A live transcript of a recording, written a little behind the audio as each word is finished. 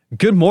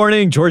Good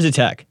morning, Georgia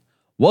Tech.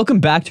 Welcome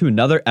back to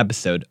another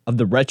episode of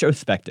the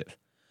Retrospective.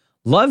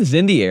 Love is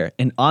in the air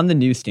and on the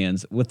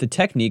newsstands with the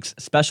Technique's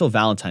special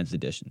Valentine's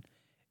edition.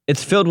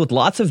 It's filled with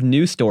lots of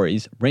new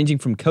stories ranging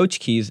from Coach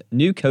Key's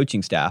new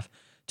coaching staff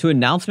to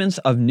announcements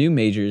of new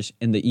majors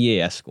in the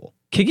EAS school.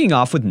 Kicking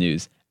off with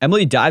news,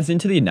 Emily dives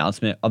into the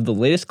announcement of the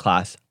latest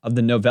class of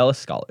the Novellus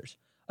Scholars,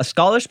 a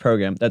scholars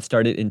program that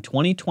started in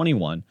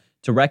 2021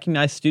 to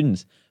recognize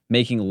students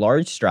making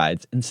large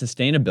strides in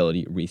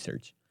sustainability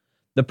research.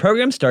 The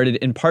program started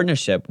in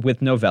partnership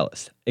with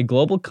Novellus, a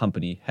global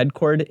company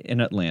headquartered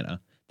in Atlanta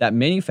that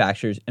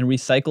manufactures and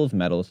recycles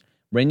metals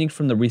ranging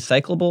from the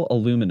recyclable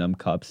aluminum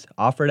cups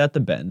offered at the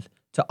bends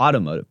to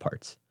automotive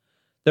parts.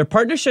 Their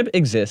partnership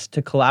exists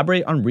to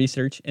collaborate on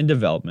research and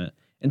development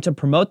and to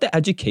promote the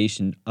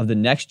education of the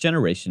next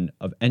generation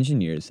of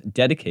engineers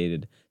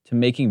dedicated to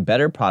making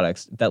better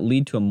products that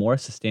lead to a more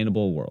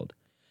sustainable world.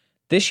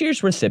 This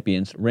year's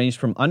recipients range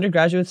from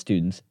undergraduate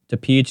students to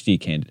PhD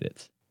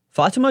candidates.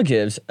 Fatima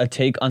gives a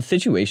take on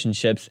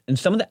situationships and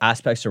some of the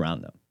aspects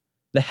around them.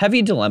 The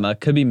heavy dilemma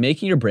could be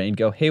making your brain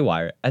go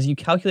haywire as you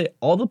calculate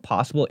all the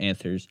possible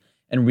answers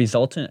and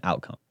resultant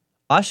outcome.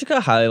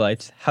 Ashika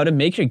highlights how to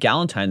make your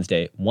Valentine's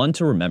Day one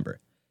to remember.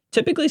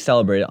 Typically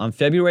celebrated on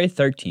February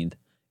 13th,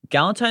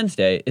 Valentine's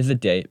Day is a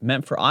day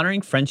meant for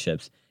honoring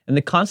friendships and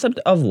the concept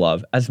of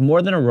love as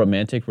more than a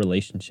romantic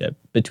relationship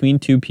between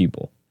two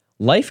people.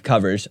 Life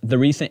covers the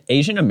recent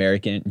Asian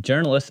American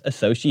Journalists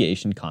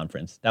Association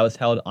conference that was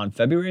held on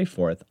February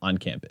 4th on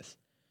campus.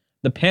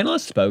 The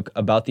panelists spoke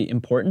about the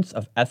importance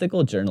of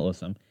ethical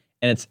journalism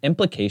and its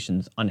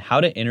implications on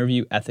how to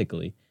interview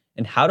ethically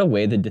and how to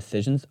weigh the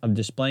decisions of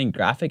displaying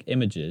graphic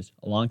images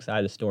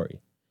alongside a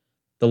story.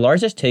 The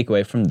largest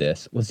takeaway from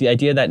this was the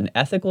idea that an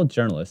ethical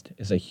journalist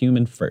is a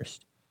human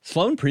first.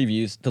 Sloan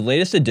previews the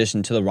latest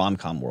addition to the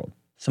rom-com world,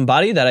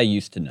 Somebody That I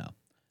Used to Know.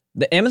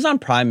 The Amazon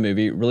Prime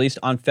movie, released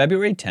on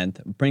February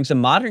 10th, brings a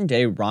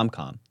modern-day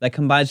rom-com that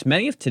combines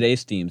many of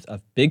today's themes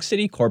of big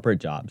city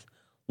corporate jobs,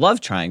 love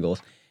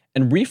triangles,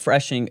 and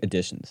refreshing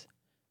additions.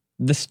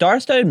 The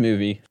star-studded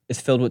movie is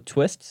filled with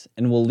twists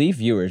and will leave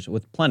viewers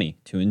with plenty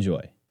to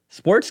enjoy.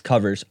 Sports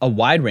covers a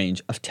wide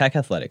range of tech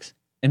athletics.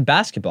 In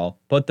basketball,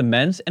 both the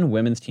men's and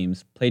women's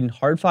teams played in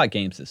hard-fought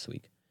games this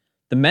week.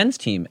 The men's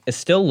team is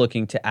still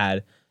looking to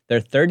add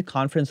their third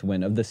conference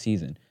win of the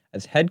season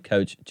as head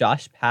coach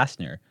Josh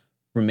Pastner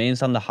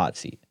remains on the hot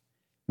seat.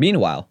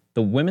 Meanwhile,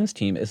 the women's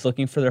team is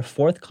looking for their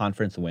fourth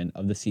conference win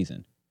of the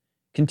season.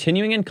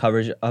 Continuing in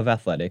coverage of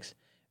athletics,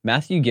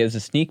 Matthew gives a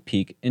sneak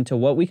peek into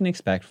what we can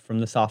expect from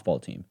the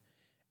softball team,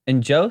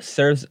 and Joe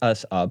serves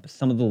us up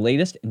some of the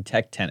latest in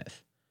tech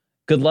tennis.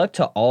 Good luck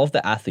to all of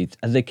the athletes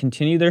as they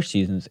continue their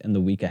seasons in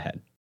the week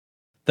ahead.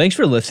 Thanks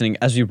for listening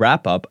as we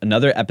wrap up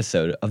another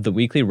episode of the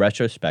Weekly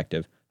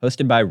Retrospective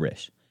hosted by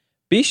Rish.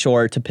 Be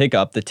sure to pick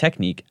up the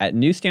Technique at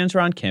newsstands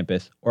around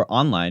campus or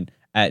online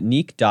at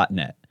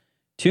neek.net.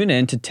 Tune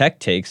in to Tech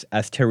Takes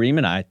as Tareem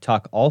and I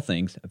talk all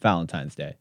things Valentine's Day.